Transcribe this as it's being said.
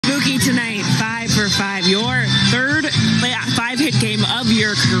Mookie tonight, 5 for 5. Your third 5-hit game of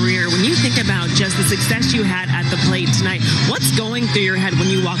your career. When you think about just the success you had at the plate tonight, what's going through your head when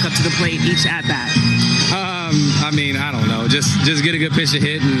you walk up to the plate each at-bat? I mean, I don't know. Just get a good pitch to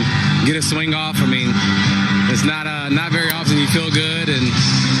hit and get a swing off. I mean, it's not very often you feel good, and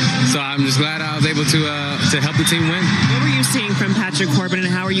so I'm just glad I was able to help the team win. What were you seeing from Patrick Corbin, and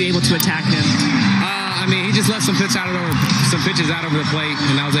how were you able to attack him? I mean, he just left some pitches out over the plate,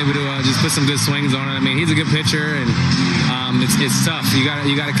 and I was able to just put some good swings on it. I mean, he's a good pitcher, and it's tough. You got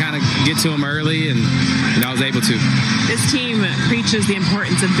to kind of get to him early, and I was able to. This team preaches the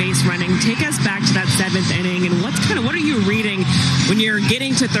importance of base running. Take us back to that 7th inning, and what are you reading when you're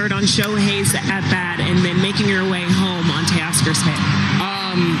getting to third on Shohei's at bat, and then making your way home on Teoscar's hit?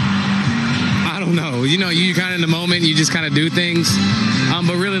 I don't know. You kind of in the moment, you just kind of do things.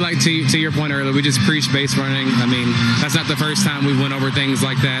 But really, like to your point earlier, we just preach base running. I mean, that's not the first time we went over things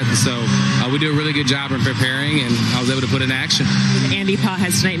like that. So we do a really good job in preparing, and I was able to put it in action. Andy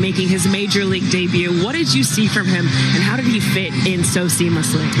Pages tonight making his major league debut. What did you see from him, and how did he fit in so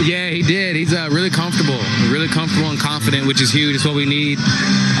seamlessly? Yeah, he did. He's really comfortable and confident, which is huge. It's what we need.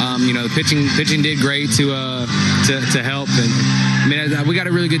 The pitching did great to help. And I mean, we got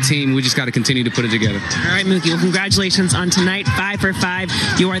a really good team. We just got to continue to put it together. All right, Mookie. Well, congratulations on tonight. 5 for 5.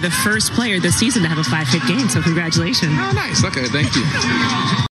 You are the first player this season to have a 5-hit game, so congratulations. Oh, nice. Okay, thank you.